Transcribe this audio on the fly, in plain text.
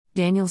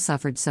Daniel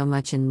suffered so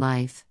much in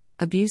life: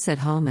 abuse at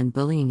home and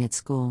bullying at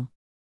school.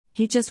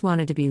 He just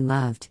wanted to be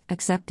loved,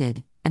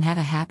 accepted, and have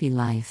a happy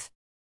life.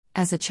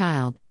 As a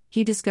child,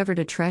 he discovered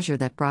a treasure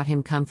that brought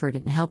him comfort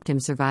and helped him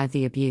survive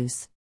the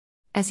abuse.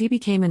 As he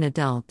became an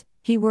adult,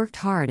 he worked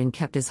hard and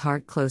kept his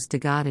heart close to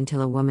God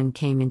until a woman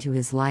came into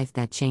his life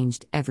that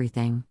changed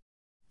everything.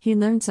 He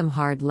learned some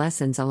hard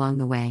lessons along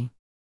the way.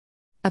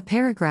 A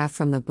paragraph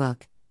from the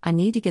book: I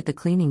need to get the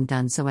cleaning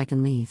done so I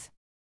can leave.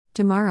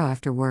 Tomorrow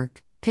after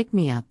work, pick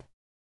me up.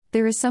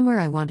 There is somewhere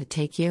I want to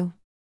take you.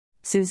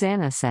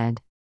 Susanna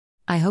said.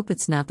 I hope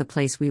it's not the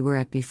place we were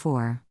at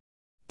before.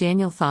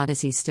 Daniel thought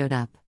as he stood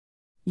up.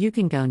 You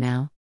can go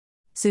now,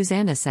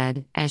 Susanna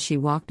said, as she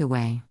walked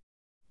away.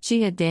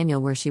 She had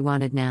Daniel where she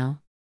wanted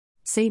now.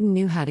 Satan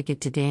knew how to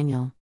get to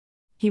Daniel.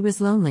 He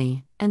was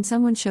lonely, and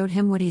someone showed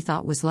him what he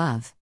thought was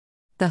love.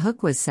 The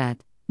hook was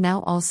set.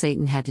 Now all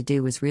Satan had to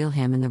do was reel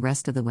him in the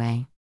rest of the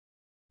way.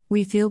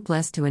 We feel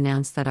blessed to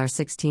announce that our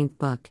 16th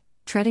book,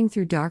 Treading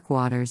Through Dark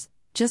Waters,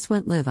 just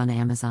went live on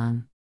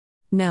Amazon.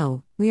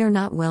 No, we are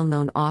not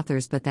well-known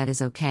authors, but that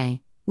is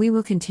okay. We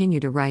will continue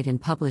to write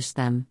and publish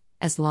them,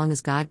 as long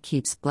as God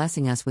keeps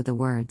blessing us with the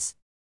words.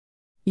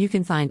 You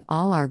can find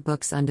all our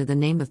books under the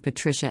name of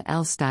Patricia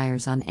L.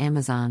 Stiers on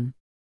Amazon.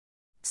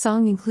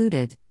 Song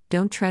included: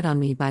 Don't Tread on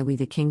Me by We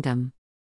the Kingdom.